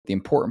The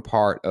important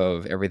part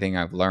of everything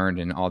I've learned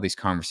and all these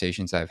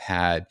conversations I've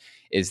had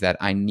is that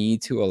I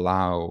need to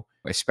allow,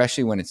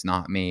 especially when it's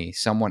not me,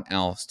 someone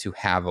else to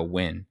have a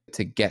win,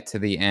 to get to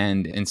the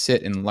end and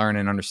sit and learn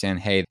and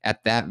understand, hey,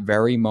 at that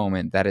very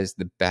moment, that is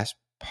the best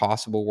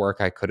possible work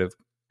I could have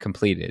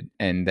completed.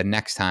 And the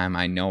next time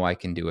I know I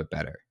can do it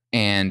better.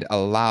 And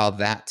allow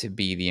that to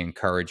be the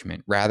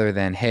encouragement rather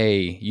than, hey,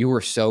 you were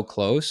so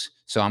close,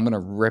 so I'm going to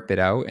rip it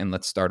out and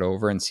let's start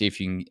over and see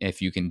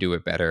if you can do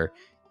it better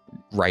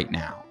right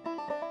now.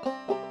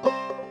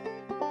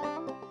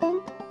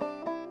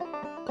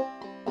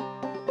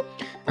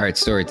 All right,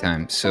 story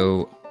time.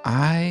 So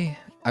I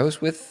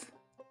was with.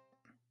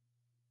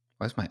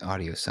 Why does my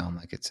audio sound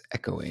like it's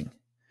echoing?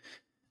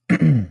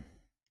 I'm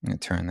gonna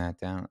turn that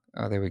down.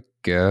 Oh, there we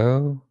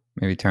go.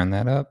 Maybe turn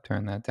that up,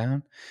 turn that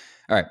down.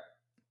 All right,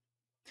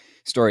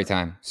 story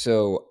time.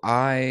 So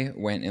I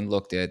went and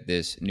looked at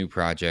this new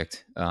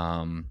project.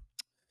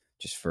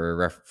 Just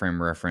for frame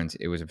of reference,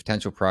 it was a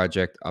potential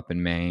project up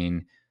in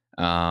Maine,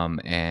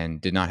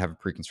 and did not have a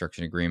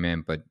pre-construction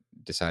agreement, but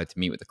decided to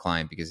meet with the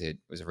client because it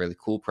was a really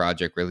cool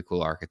project, really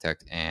cool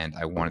architect, and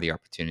I wanted the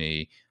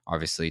opportunity,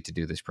 obviously, to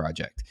do this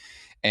project.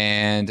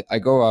 And I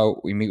go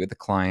out, we meet with the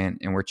client,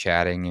 and we're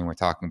chatting and we're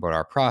talking about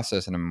our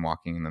process, and I'm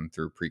walking them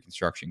through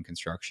pre-construction,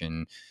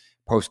 construction,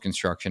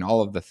 post-construction,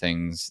 all of the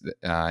things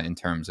in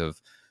terms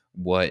of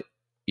what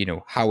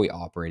how we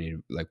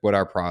operated, like what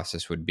our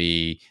process would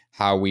be,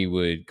 how we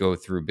would go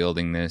through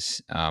building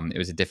this. It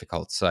was a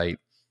difficult site,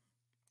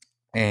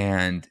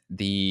 and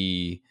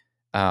the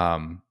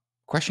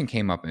question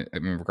came up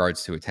in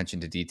regards to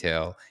attention to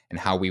detail and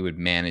how we would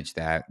manage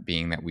that,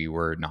 being that we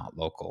were not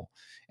local,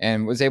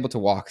 and was able to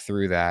walk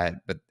through that.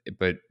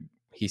 But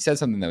he said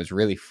something that was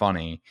really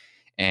funny,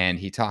 and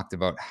he talked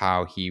about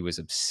how he was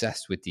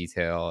obsessed with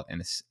detail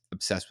and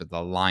obsessed with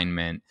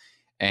alignment,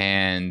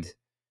 and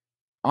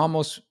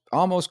almost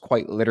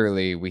quite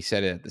literally we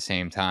said it at the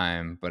same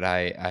time. But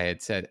I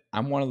had said,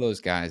 I'm one of those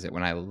guys that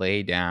when I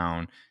lay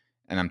down,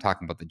 and I'm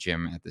talking about the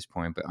gym at this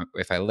point, but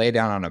if I lay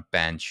down on a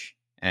bench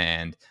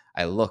and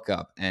I look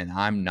up and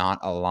I'm not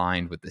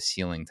aligned with the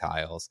ceiling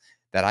tiles,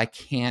 that I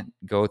can't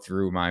go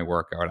through my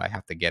workout. I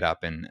have to get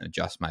up and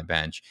adjust my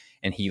bench.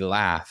 And he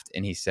laughed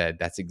and he said,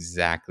 that's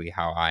exactly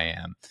how I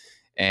am.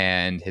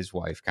 And his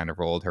wife kind of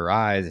rolled her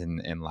eyes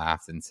and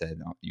laughed and said,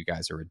 oh, you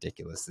guys are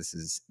ridiculous. This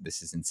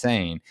is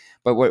insane.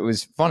 But what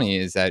was funny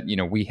is that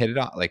we hit it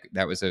off. Like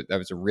that was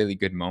a really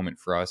good moment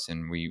for us,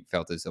 and we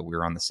felt as though we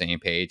were on the same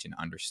page and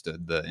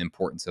understood the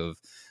importance of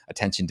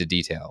attention to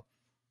detail.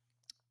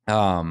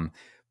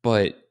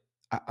 But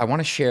I want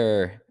to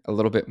share a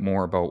little bit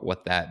more about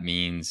what that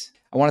means.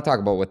 I want to talk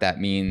about what that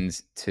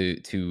means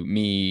to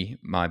me,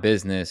 my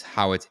business,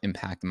 how it's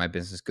impacted my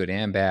business, good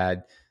and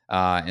bad,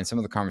 and some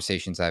of the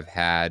conversations I've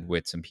had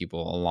with some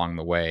people along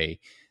the way.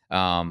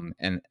 And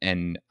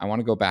I want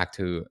to go back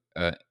to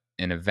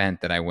an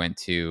event that I went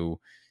to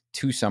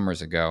 2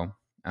 summers ago.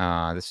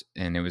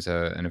 It was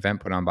an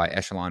event put on by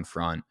Echelon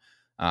Front.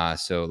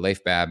 So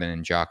Leif Babin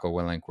and Jocko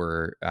Willink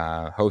were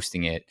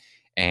hosting it,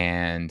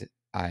 and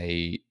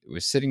I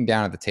was sitting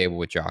down at the table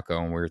with Jocko,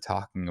 and we were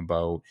talking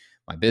about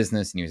my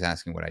business, and he was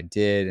asking what I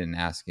did and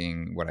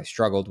asking what I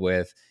struggled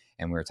with,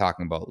 and we were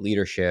talking about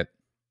leadership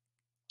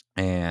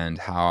and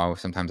how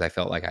sometimes I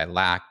felt like I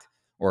lacked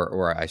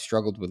or I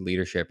struggled with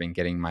leadership and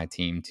getting my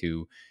team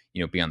to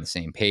be on the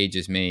same page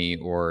as me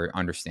or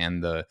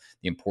understand the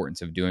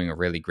importance of doing a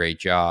really great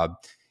job.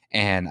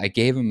 And I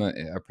gave him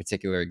a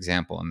particular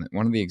example, and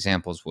one of the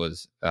examples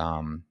was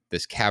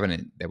this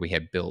cabinet that we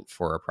had built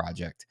for a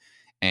project.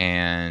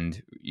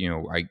 And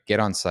I get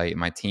on site, and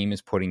my team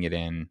is putting it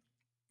in.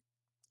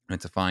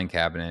 It's a fine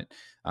cabinet.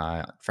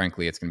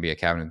 Frankly, it's going to be a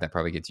cabinet that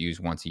probably gets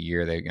used once a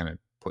year. They're going to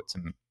put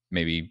some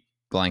maybe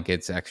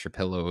blankets, extra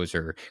pillows,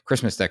 or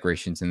Christmas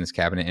decorations in this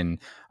cabinet. And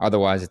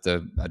otherwise, it's a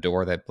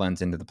door that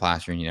blends into the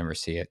plaster and you never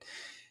see it.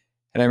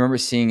 And I remember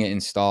seeing it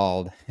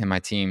installed, and my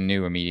team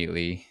knew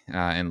immediately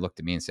and looked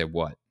at me and said,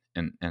 "What?"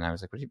 And I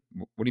was like,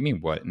 "What do you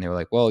mean, what?" And they were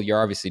like, "Well, you're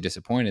obviously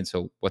disappointed.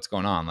 So what's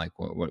going on? Like,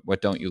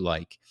 what don't you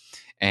like?"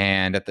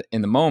 And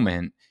in the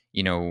moment,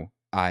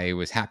 I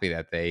was happy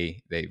that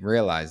they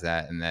realized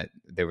that and that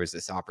there was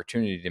this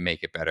opportunity to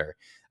make it better.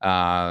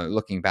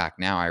 Looking back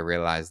now, I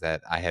realized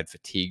that I had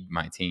fatigued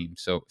my team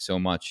so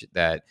much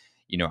that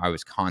I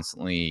was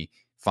constantly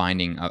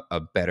finding a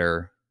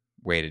better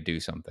way to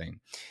do something.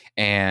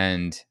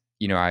 And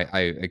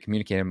I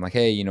communicated. I'm like,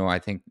 hey, I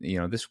think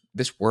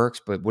this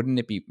works, but wouldn't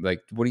it be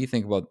like, what do you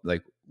think about,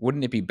 like,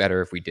 wouldn't it be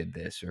better if we did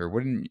this, or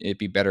wouldn't it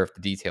be better if the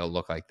detail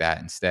looked like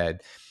that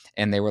instead?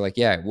 And they were like,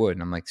 yeah, it would.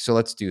 And I'm like, so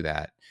let's do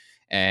that.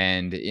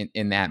 And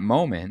in that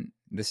moment,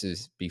 this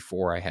is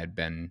before I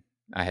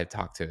had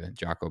talked to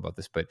Jocko about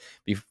this, but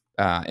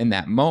in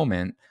that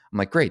moment, I'm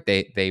like, great,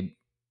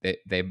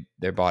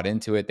 they're bought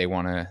into it. They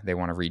want to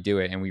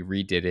redo it, and we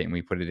redid it and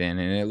we put it in,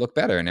 and it looked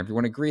better, and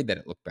everyone agreed that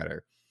it looked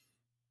better.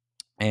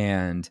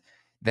 And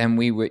then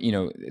we would,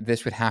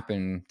 this would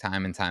happen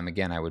time and time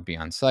again. I would be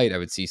on site. I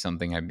would see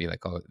something. I'd be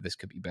like, oh, this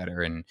could be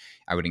better. And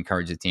I would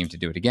encourage the team to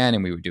do it again,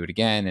 and we would do it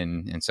again,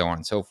 and so on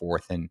and so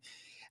forth. And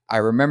I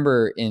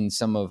remember in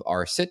some of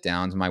our sit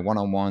downs, my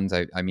one-on-ones,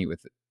 I meet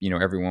with,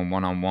 everyone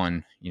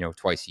one-on-one,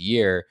 twice a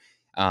year.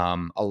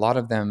 A lot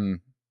of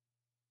them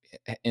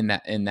in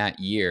that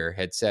year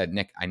had said,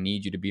 Nick, I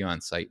need you to be on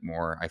site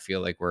more. I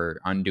feel like we're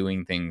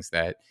undoing things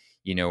that,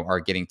 are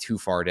getting too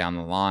far down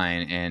the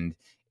line. And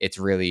it's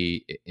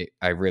really,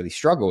 I really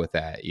struggle with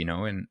that,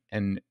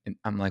 and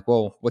I'm like,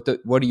 well,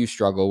 what do you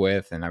struggle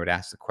with? And I would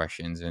ask the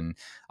questions, and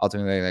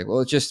ultimately like, well,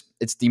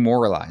 it's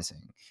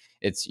demoralizing.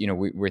 It's,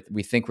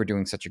 we think we're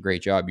doing such a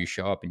great job. You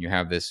show up and you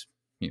have this,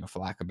 for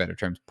lack of better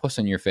terms, puss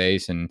in your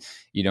face, and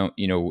you don't,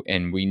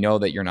 and we know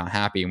that you're not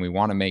happy, and we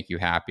want to make you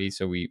happy,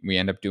 so we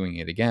end up doing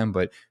it again.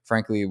 But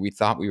frankly, we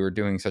thought we were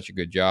doing such a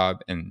good job,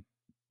 and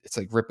it's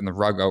like ripping the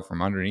rug out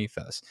from underneath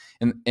us.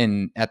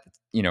 And at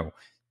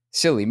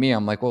silly me,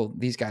 I'm like, well,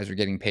 these guys are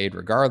getting paid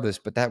regardless,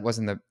 but that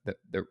wasn't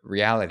the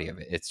reality of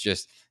it. It's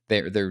just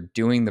they're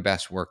doing the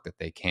best work that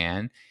they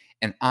can,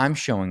 and I'm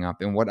showing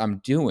up, and what I'm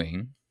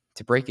doing,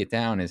 to break it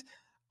down, is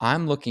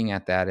I'm looking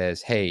at that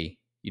as, hey,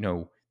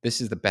 this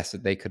is the best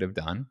that they could have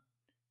done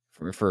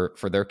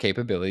for their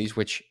capabilities,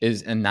 which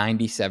is a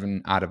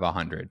 97 out of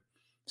 100.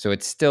 So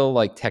it's still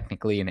like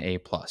technically an A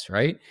plus,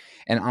 right?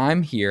 And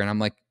I'm here and I'm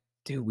like,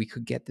 dude, we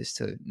could get this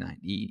to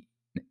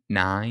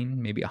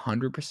 99, maybe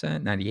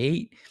 100%,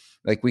 98.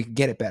 Like we could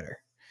get it better.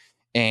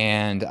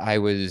 And I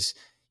was,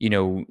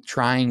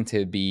 trying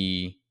to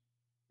be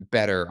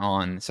better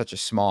on such a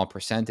small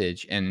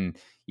percentage. And,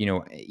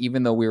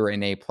 even though we were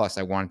an A plus,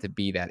 I wanted to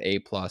be that A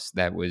plus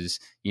that was,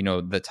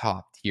 the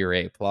top tier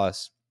A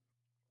plus.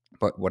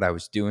 But what I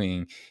was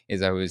doing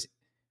is I was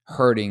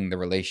hurting the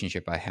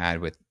relationship I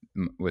had with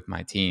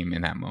my team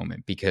in that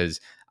moment,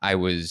 because I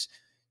was,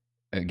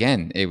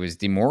 again, it was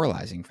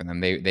demoralizing for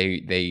them.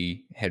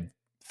 They had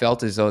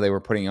felt as though they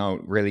were putting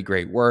out really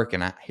great work,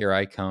 and here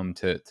I come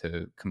to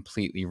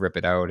completely rip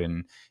it out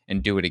and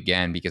do it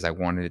again, because I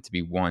wanted it to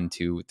be 1,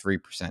 2,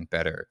 3%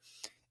 better.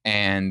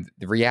 And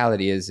the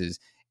reality is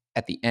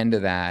at the end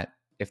of that,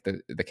 if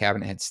the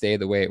cabinet had stayed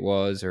the way it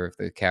was, or if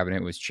the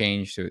cabinet was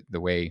changed to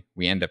the way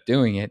we end up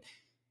doing it,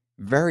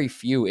 very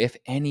few, if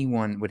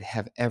anyone, would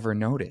have ever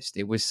noticed.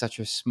 It was such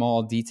a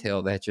small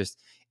detail that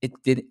just, it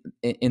did,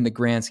 in the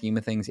grand scheme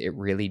of things, it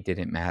really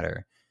didn't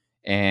matter.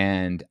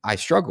 And I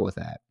struggle with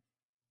that,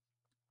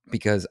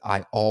 because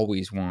I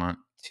always want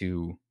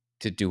to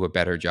do a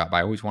better job.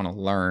 I always want to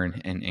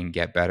learn and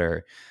get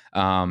better.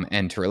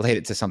 And to relate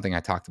it to something I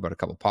talked about a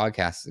couple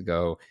podcasts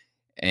ago,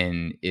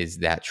 and is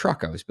that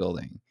truck I was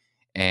building,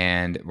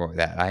 and or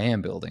that I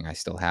am building. I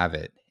still have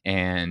it,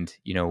 and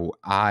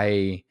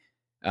I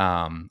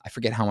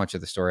forget how much of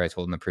the story I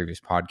told in the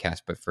previous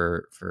podcast, but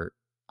for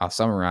I'll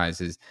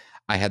summarize, is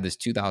I had this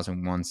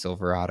 2001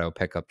 Silverado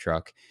pickup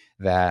truck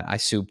that I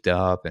souped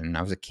up, and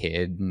I was a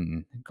kid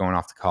and going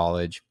off to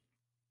college,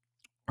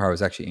 or I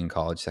was actually in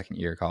college, second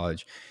year of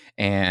college,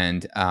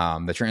 and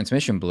the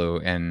transmission blew,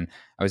 and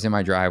I was in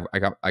my drive. I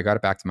got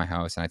it back to my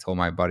house, and I told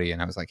my buddy,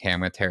 and I was like, "Hey, I'm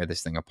gonna tear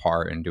this thing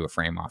apart and do a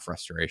frame off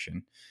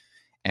restoration."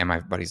 And my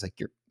buddy's like,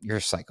 "You're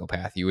a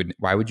psychopath.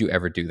 Why would you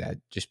ever do that?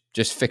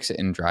 Just fix it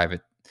and drive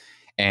it."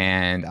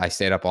 And I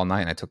stayed up all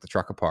night and I took the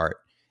truck apart,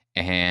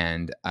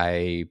 and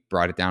I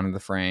brought it down to the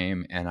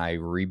frame, and I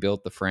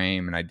rebuilt the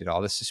frame, and I did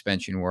all the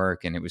suspension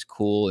work, and it was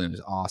cool and it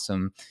was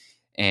awesome.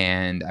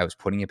 And I was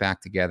putting it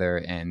back together,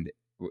 and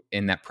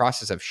in that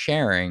process of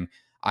sharing,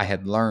 I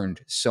had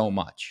learned so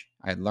much.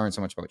 I had learned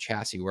so much about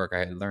chassis work. I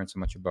had learned so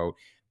much about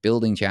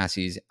building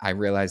chassis. I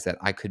realized that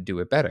I could do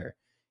it better.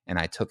 And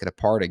I took it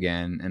apart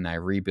again and I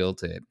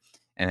rebuilt it.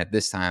 And at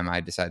this time, I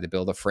decided to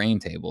build a frame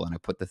table, and I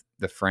put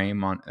the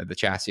frame on the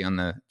chassis on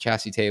the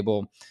chassis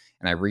table,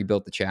 and I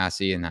rebuilt the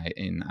chassis, and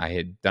I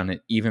had done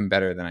it even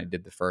better than I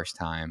did the first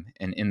time.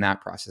 And in that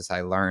process,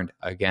 I learned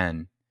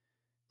again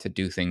to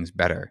do things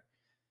better.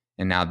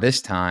 And now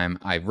this time,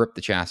 I ripped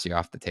the chassis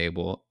off the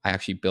table. I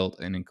actually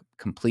built a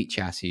complete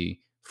chassis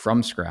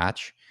from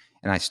scratch,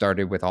 and I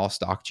started with all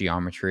stock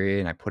geometry,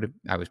 and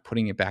I was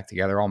putting it back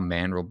together, all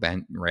mandrel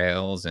bent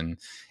rails, and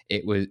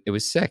it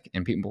was sick.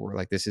 And people were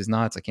like, "This is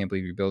nuts! I can't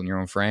believe you're building your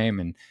own frame."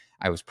 And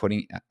I was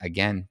putting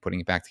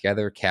it back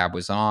together. Cab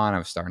was on. I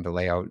was starting to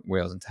lay out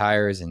wheels and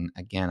tires, and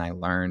again, I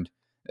learned.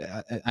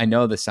 I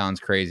know this sounds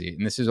crazy,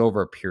 and this is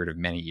over a period of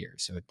many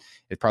years, so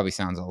it probably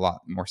sounds a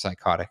lot more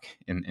psychotic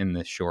in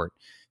this short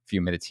few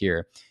minutes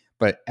here.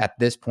 But at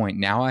this point,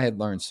 now I had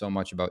learned so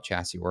much about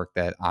chassis work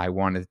that I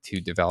wanted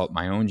to develop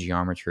my own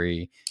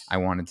geometry. I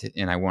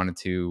wanted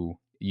to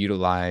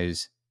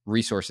utilize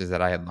resources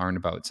that I had learned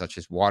about, such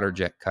as water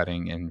jet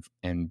cutting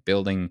and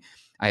building.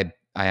 I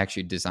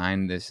actually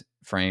designed this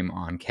frame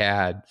on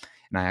CAD,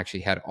 and I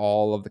actually had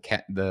all of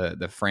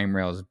the frame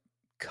rails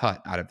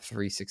cut out of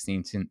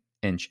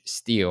 3/16-inch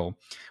steel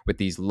with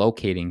these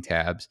locating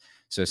tabs.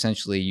 So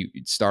essentially,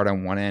 you'd start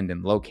on one end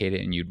and locate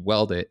it, and you'd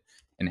weld it,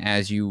 and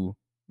as you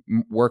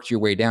worked your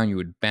way down, you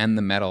would bend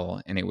the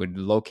metal, and it would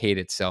locate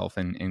itself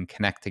and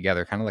connect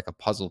together, kind of like a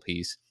puzzle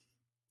piece,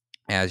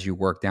 as you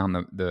work down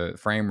the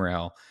frame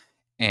rail.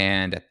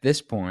 And at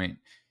this point,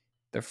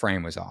 the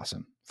frame was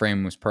awesome.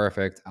 Frame was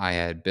perfect. I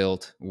had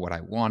built what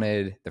I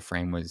wanted. The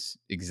frame was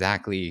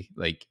exactly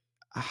like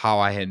how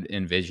I had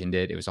envisioned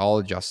it. It was all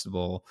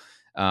adjustable.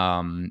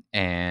 And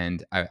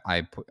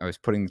I was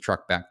putting the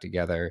truck back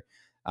together.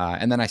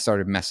 And then I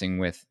started messing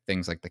with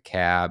things like the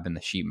cab and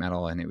the sheet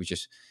metal. And it was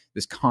just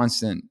this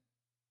constant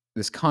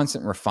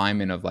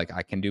refinement of like,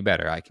 I can do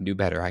better, I can do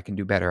better, I can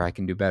do better, I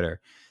can do better.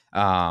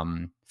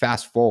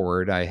 Fast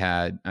forward,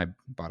 I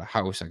bought a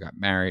house, I got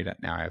married,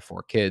 now I have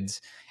 4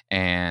 kids,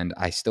 and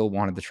I still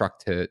wanted the truck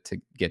to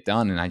get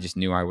done, and I just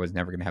knew I was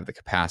never going to have the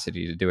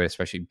capacity to do it,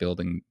 especially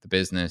building the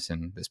business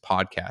and this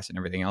podcast and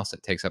everything else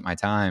that takes up my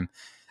time.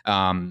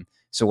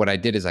 So what I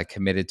did is I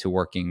committed to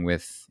working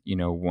with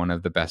one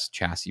of the best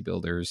chassis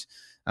builders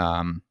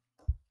um,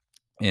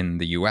 in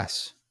the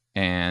US.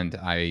 And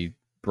I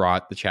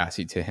brought the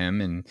chassis to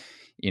him, and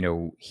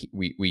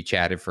we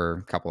chatted for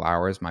a couple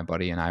hours. My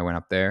buddy and I went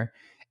up there,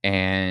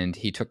 and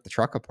he took the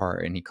truck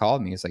apart, and he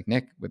called me. He's like,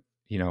 "Nick,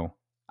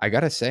 I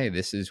gotta say,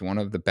 this is one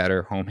of the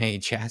better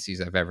homemade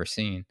chassis I've ever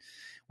seen.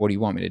 What do you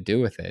want me to do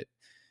with it?"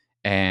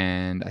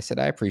 And I said,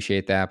 "I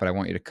appreciate that, but I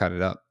want you to cut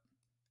it up."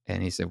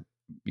 And he said,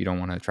 "You don't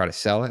want to try to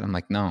sell it?" I'm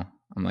like, "No."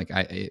 I'm like,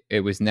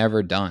 it was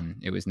never done.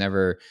 It was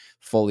never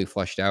fully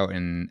flushed out,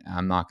 and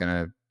I'm not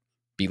gonna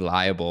be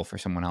liable for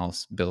someone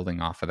else building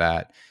off of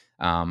that.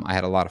 I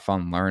had a lot of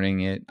fun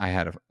learning it. I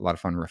had a lot of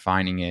fun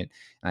refining it.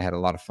 And I had a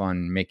lot of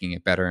fun making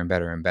it better and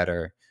better and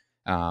better.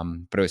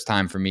 But it was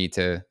time for me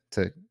to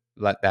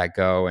let that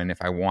go. And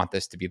if I want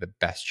this to be the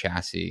best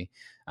chassis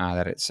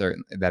that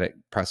it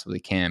possibly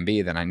can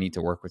be, then I need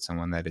to work with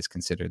someone that is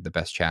considered the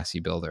best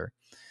chassis builder.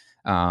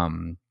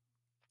 Um,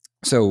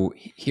 so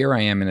here I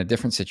am in a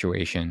different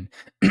situation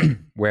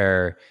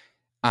where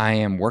I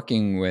am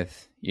working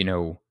with,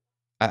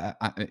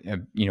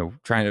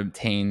 trying to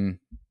obtain,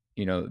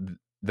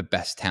 the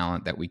best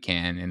talent that we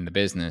can in the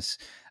business,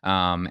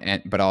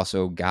 and but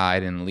also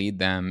guide and lead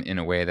them in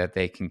a way that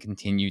they can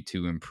continue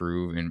to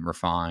improve and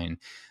refine.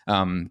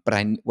 But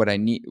I what I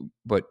need,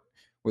 but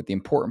what the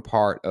important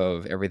part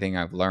of everything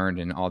I've learned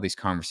and all these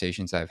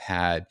conversations I've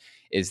had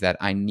is that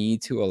I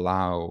need to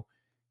allow,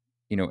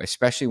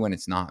 especially when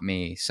it's not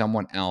me,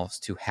 someone else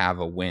to have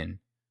a win,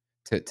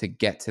 to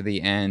get to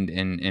the end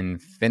and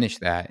finish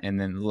that, and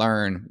then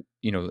learn,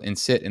 and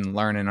sit and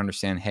learn and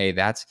understand, hey,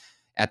 that's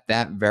at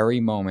that very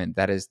moment,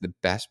 that is the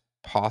best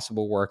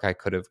possible work I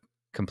could have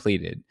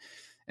completed.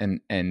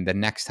 And the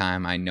next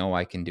time I know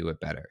I can do it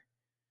better.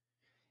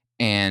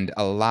 And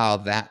allow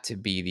that to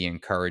be the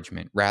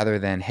encouragement rather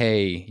than,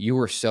 hey, you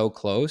were so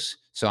close,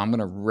 so I'm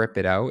gonna rip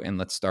it out and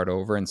let's start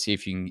over and see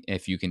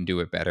if you can do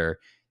it better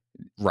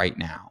right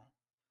now.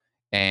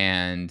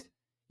 And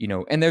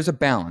and there's a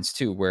balance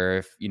too, where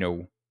if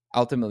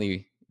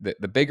ultimately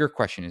the bigger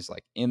question is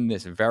like, in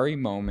this very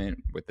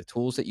moment with the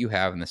tools that you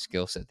have and the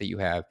skill set that you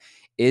have,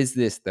 is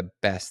this the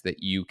best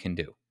that you can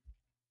do?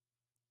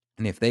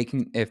 And if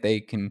they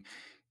can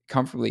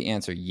comfortably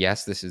answer,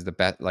 yes, this is the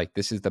best, like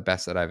this is the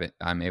best that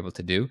I'm able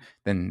to do,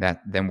 then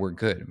we're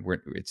good.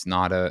 It's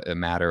not a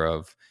matter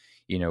of,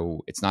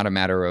 it's not a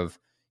matter of,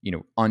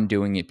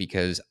 undoing it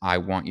because I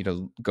want you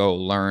to go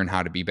learn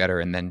how to be better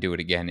and then do it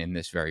again in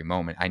this very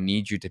moment. I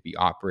need you to be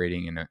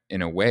operating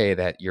in a way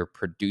that you're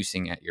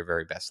producing at your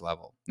very best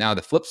level. Now,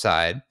 the flip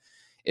side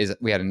is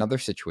we had another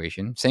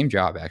situation, same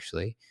job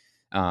actually,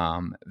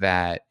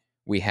 that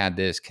we had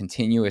this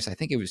continuous, I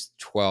think it was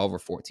 12 or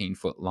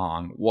 14-foot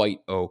long white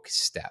oak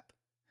step.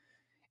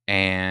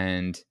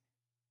 And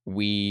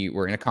we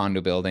were in a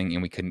condo building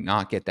and we could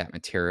not get that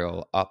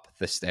material up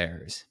the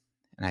stairs.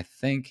 And I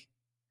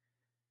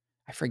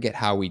forget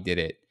how we did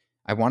it.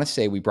 I want to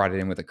say we brought it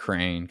in with a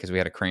crane because we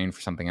had a crane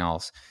for something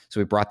else. So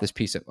we brought this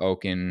piece of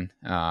oak in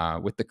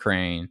with the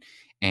crane,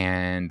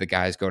 and the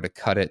guys go to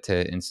cut it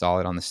to install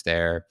it on the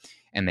stair,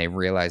 and they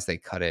realize they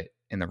cut it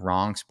in the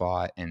wrong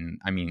spot. And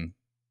I mean,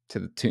 to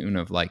the tune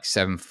of like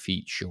 7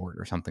 feet short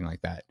or something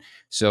like that.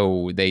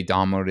 So they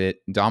dominoed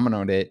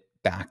it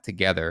back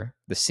together,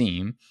 the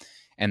seam,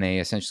 and they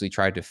essentially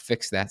tried to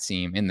fix that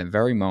seam in the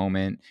very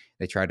moment.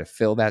 They tried to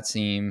fill that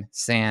seam,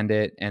 sand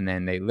it, and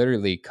then they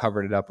literally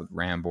covered it up with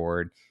ram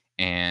board,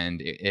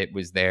 and it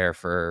was there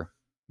for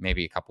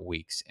maybe a couple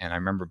weeks. And I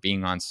remember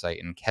being on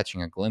site and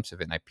catching a glimpse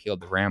of it, and I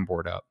peeled the ram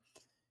board up,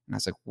 and I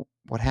was like,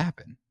 "What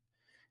happened?"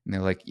 And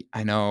they're like,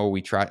 "I know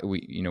we tried,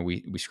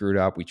 we screwed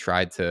up. We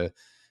tried to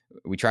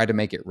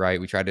make it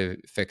right. We tried to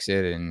fix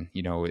it, and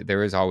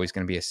there is always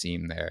going to be a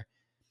seam there."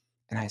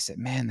 And I said,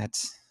 "Man,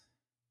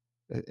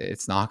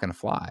 it's not going to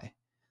fly.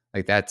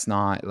 Like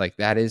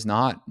that is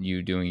not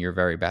you doing your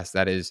very best.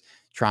 That is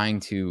trying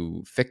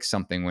to fix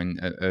something when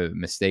a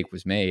mistake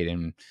was made.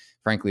 And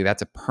frankly,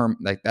 that's a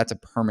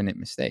permanent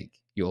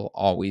mistake. You'll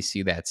always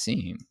see that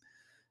seam."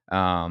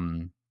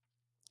 Um,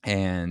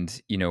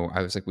 and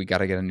I was like, "We got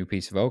to get a new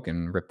piece of oak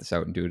and rip this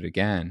out and do it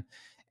again."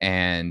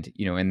 And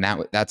and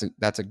that's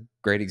a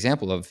great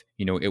example of,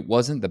 it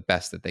wasn't the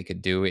best that they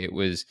could do. It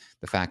was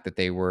the fact that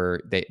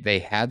they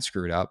had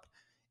screwed up,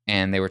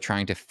 and they were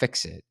trying to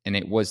fix it, and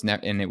it was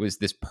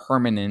this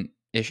permanent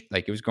issue.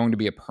 Like, it was going to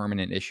be a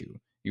permanent issue.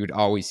 You would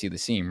always see the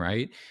seam,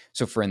 right?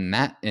 So for in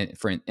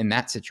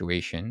that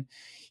situation,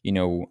 you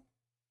know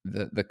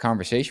the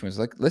conversation was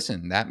like,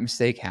 listen, that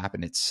mistake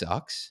happened. It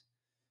sucks,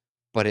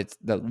 but it's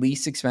the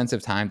least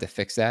expensive time to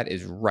fix that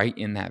is right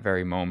in that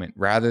very moment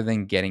rather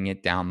than getting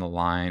it down the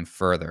line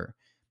further.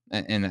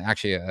 And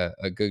actually,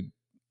 a good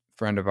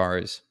friend of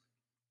ours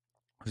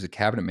who's a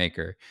cabinet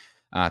maker,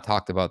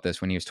 talked about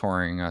this when he was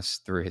touring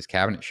us through his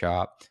cabinet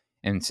shop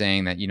and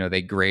saying that,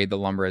 they grade the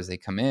lumber as they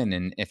come in.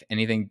 And if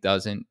anything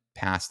doesn't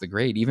pass the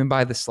grade, even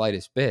by the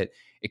slightest bit,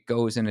 it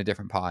goes in a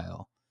different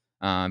pile.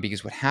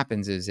 Because what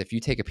happens is if you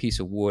take a piece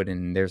of wood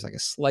and there's like a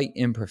slight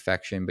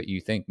imperfection, but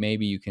you think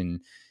maybe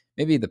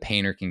the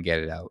painter can get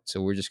it out.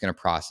 So we're just going to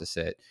process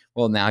it.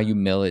 Well, now you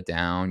mill it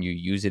down, you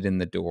use it in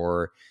the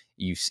door,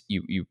 you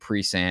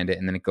pre-sand it,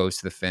 and then it goes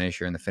to the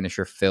finisher, and the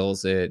finisher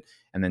fills it,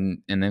 and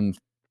then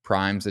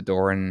primes the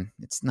door, and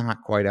it's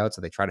not quite out.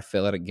 So they try to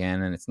fill it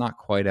again, and it's not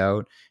quite out.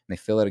 And they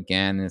fill it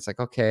again, and it's like,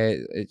 okay,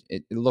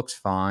 it looks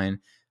fine.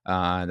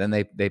 Then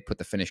they put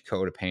the finished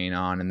coat of paint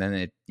on, and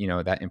then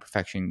that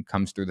imperfection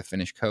comes through the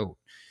finished coat.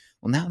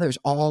 Well, now there's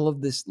all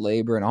of this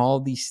labor and all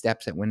of these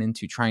steps that went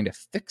into trying to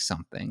fix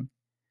something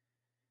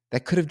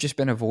that could have just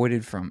been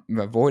avoided from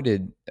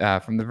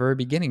the very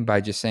beginning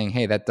by just saying,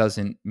 hey, that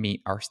doesn't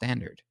meet our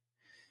standard.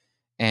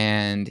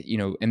 And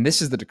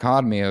this is the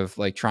dichotomy of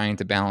like trying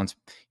to balance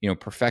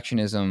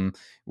perfectionism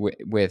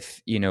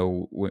with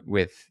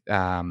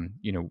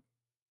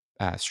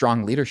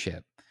strong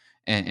leadership,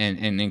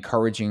 and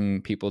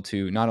encouraging people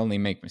to not only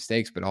make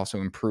mistakes but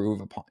also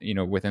improve upon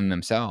within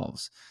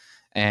themselves.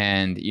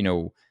 And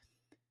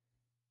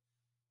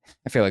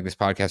I feel like this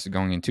podcast is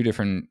going in two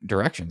different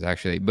directions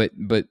actually, but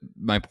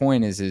my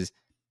point is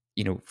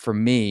for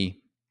me,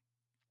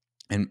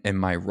 and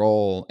my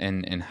role,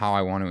 and how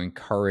I want to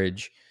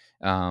encourage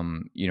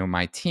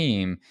my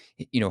team,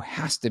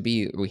 has to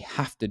be, we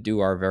have to do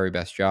our very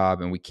best job,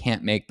 and we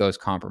can't make those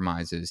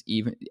compromises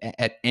even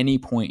at any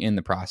point in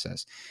the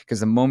process,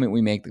 because the moment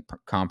we make the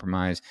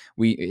compromise,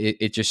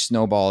 it just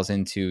snowballs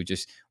into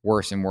just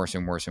worse and worse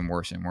and worse and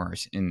worse and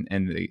worse. And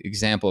the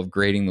example of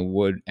grading the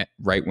wood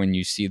right when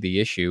you see the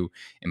issue,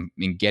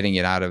 and getting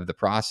it out of the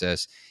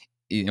process,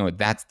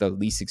 that's the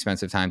least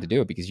expensive time to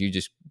do it, because you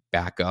just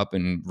back up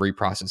and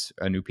reprocess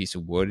a new piece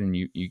of wood, and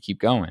you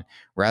keep going,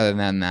 rather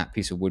than that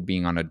piece of wood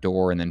being on a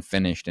door and then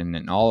finished,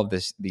 and all of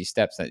these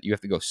steps that you have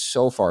to go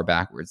so far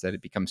backwards that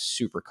it becomes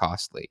super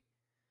costly.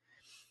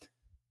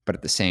 But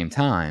at the same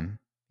time,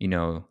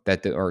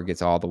 that the or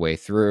gets all the way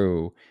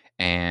through,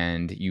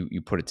 and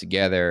you put it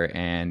together,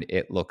 and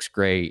it looks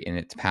great, and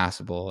it's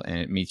passable, and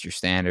it meets your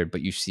standard.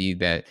 But you see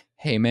that,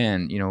 hey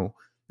man,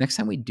 next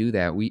time we do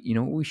that, what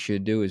we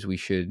should do is we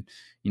should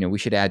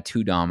add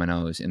two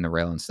dominoes in the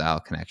rail and style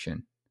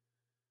connection.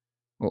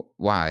 Well,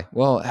 why?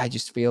 Well, I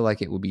just feel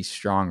like it would be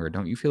stronger.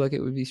 Don't you feel like it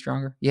would be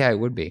stronger? Yeah, it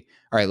would be.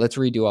 All right, let's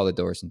redo all the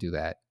doors and do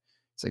that.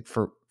 It's like,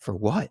 for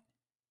what?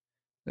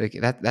 Like,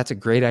 that's a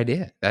great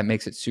idea. That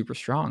makes it super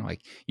strong.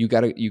 Like, you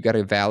got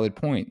a valid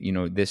point.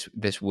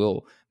 This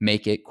will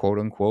make it quote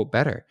unquote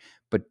better.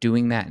 But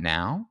doing that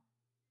now,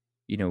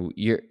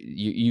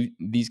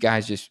 these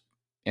guys just,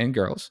 and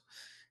girls,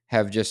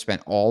 have just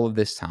spent all of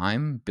this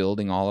time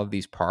building all of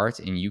these parts,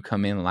 and you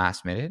come in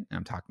last minute, and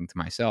I'm talking to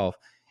myself,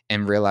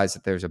 and realize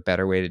that there's a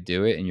better way to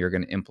do it, and you're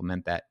going to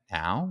implement that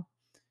now.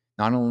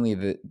 Not only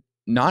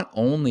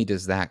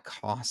does that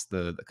cost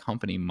the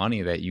company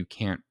money that you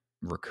can't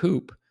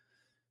recoup,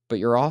 but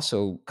you're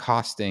also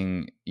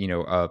costing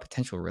a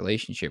potential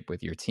relationship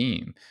with your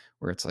team,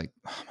 where it's like,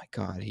 oh my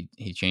god,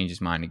 he changed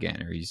his mind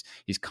again, or he's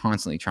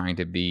constantly trying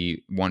to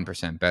be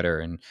 1% better.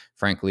 And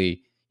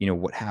frankly,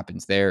 what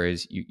happens there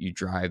is you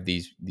drive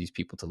these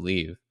people to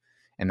leave,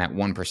 and that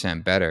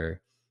 1%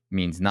 better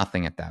means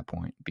nothing at that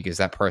point, because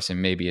that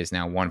person maybe is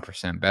now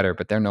 1% better,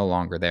 but they're no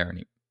longer there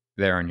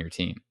on your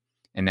team.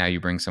 And now you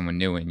bring someone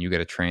new in, you got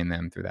to train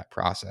them through that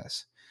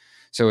process.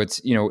 So it's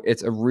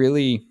a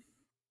really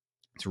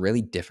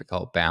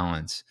difficult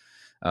balance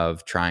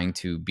of trying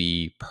to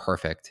be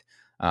perfect,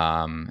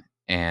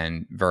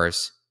 and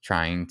versus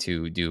trying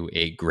to do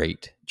a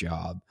great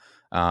job.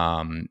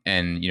 And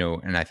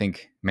I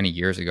think many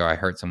years ago I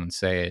heard someone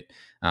say it,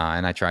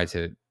 and I tried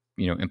to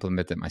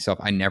implement it myself.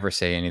 I never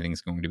say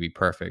anything's going to be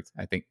perfect.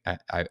 I think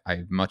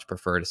I much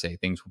prefer to say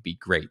things will be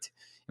great,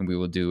 and we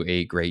will do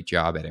a great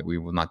job at it. We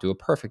will not do a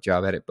perfect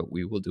job at it, but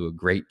we will do a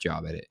great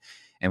job at it.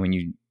 And when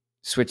you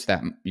switch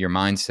that your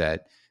mindset,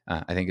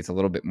 I think it's a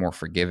little bit more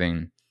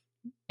forgiving,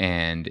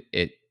 and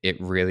it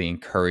really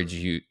encourages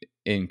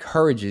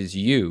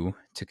you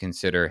to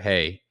consider,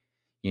 hey,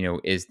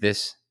 is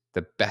this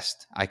the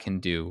best I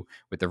can do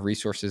with the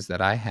resources that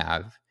I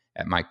have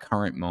at my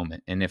current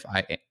moment? And if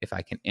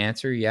I can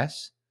answer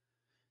yes,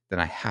 then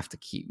I have to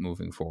keep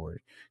moving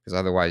forward, because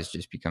otherwise it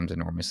just becomes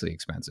enormously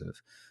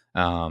expensive.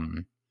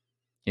 Um,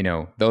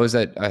 those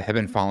that have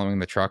been following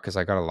the truck, because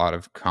I got a lot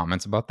of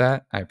comments about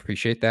that. I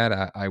appreciate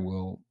that. I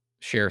will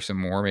share some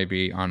more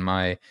maybe on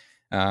my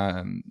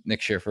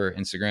Nick Schiffer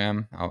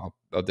Instagram. I'll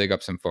dig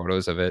up some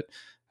photos of it.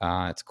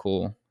 It's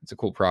cool. It's a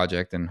cool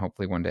project, and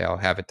hopefully one day I'll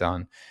have it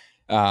done.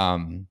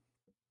 Um,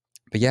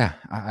 but yeah,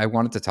 I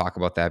wanted to talk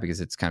about that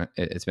because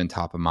it's been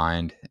top of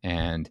mind,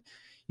 and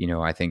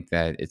I think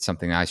that it's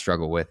something I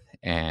struggle with,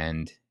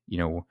 and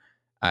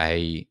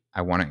I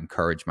want to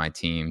encourage my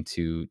team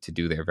to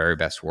do their very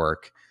best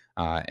work,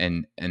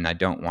 and I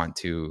don't want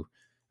to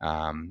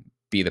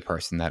be the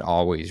person that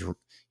always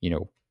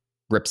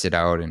rips it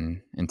out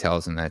and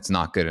tells them that it's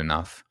not good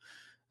enough.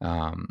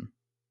 Um,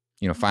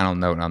 Final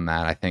note on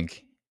that. I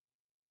think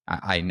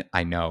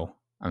I know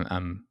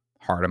I'm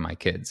hard on my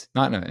kids,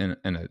 not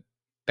in a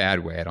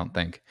bad way. I don't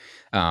think.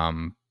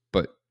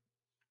 But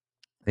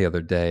the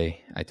other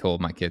day, I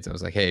told my kids, I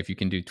was like, "Hey, if you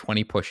can do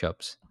 20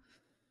 push-ups,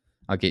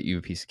 I'll get you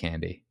a piece of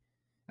candy."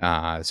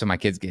 So my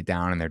kids get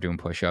down and they're doing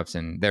push-ups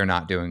and they're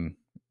not doing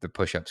the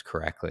push-ups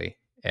correctly.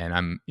 And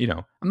I'm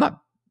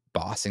not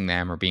bossing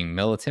them or being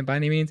militant by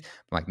any means.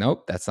 I'm like,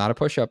 nope, that's not a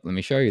push-up. Let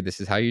me show you. This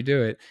is how you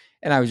do it.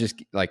 And I was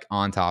just like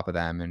on top of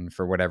them, and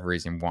for whatever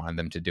reason wanted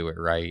them to do it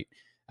right.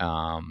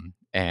 And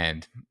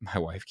my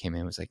wife came in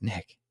and was like,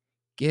 Nick,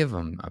 give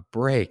them a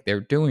break. They're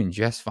doing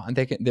just fine.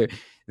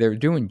 They're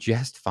doing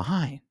just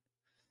fine.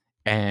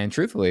 And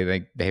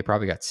truthfully, they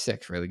probably got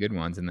 6 really good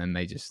ones, and then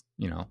they just,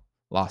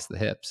 lost the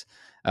hips.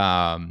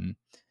 Um,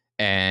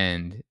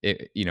 and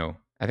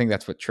I think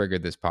that's what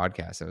triggered this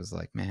podcast. I was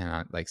like,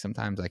 man, like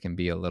sometimes I can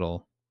be a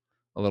little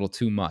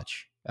too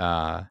much.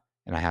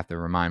 And I have to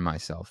remind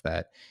myself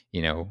that,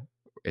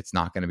 it's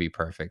not going to be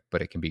perfect,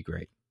 but it can be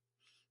great.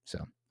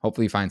 So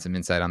hopefully you find some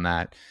insight on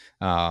that.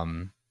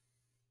 Um,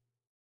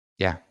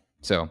 yeah.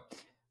 So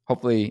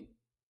hopefully,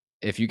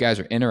 if you guys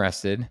are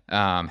interested,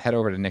 head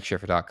over to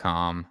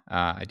nickschiffer.com.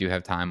 I do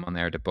have time on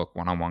there to book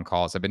one-on-one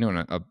calls. I've been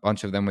doing a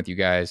bunch of them with you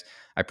guys.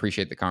 I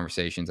appreciate the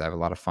conversations. I have a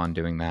lot of fun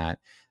doing that.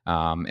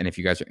 And if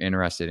you guys are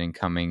interested in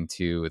coming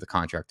to the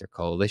Contractor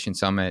Coalition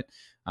Summit,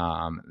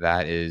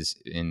 that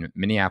is in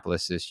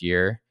Minneapolis this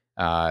year,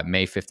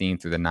 May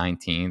 15th through the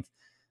 19th.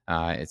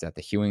 It's at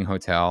the Hewing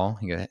Hotel.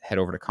 You can head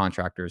over to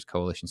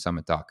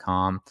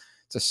contractorscoalitionsummit.com.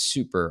 It's a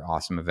super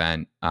awesome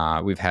event.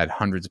 We've had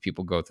hundreds of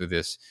people go through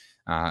this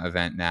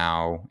event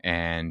now,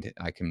 and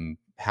I can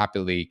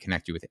happily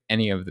connect you with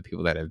any of the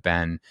people that have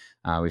been.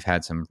 We've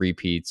had some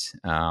repeats.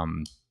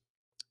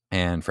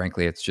 And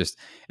frankly, it's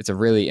a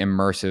really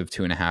immersive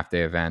 2.5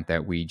 day event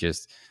that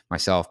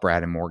myself,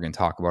 Brad, and Morgan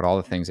talk about all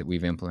the things that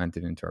we've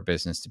implemented into our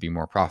business to be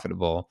more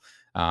profitable.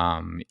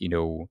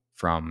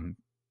 From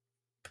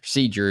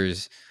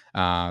procedures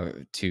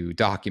to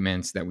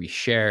documents that we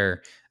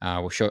share.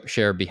 We'll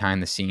share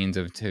behind the scenes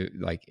to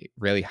like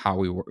really how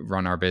we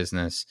run our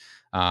business,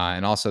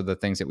 and also the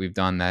things that we've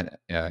done that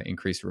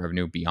increase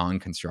revenue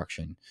beyond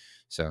construction.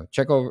 So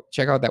check out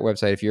that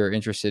website if you're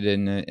interested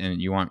in it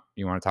and you want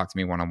to talk to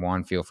me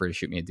one-on-one. Feel free to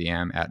shoot me a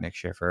DM at Nick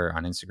Schiffer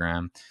on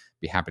Instagram.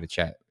 Be happy to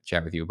chat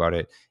with you about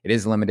it. It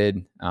is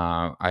limited.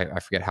 I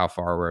forget how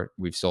far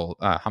we've sold,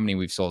 how many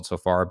we've sold so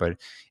far, but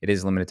it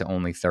is limited to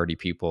only 30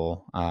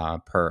 people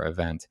per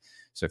event.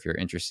 So if you're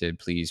interested,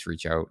 please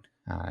reach out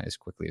as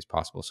quickly as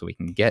possible so we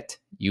can get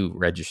you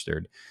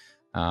registered.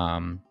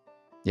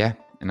 Yeah.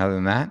 And other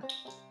than that,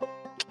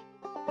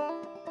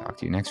 talk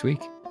to you next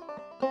week.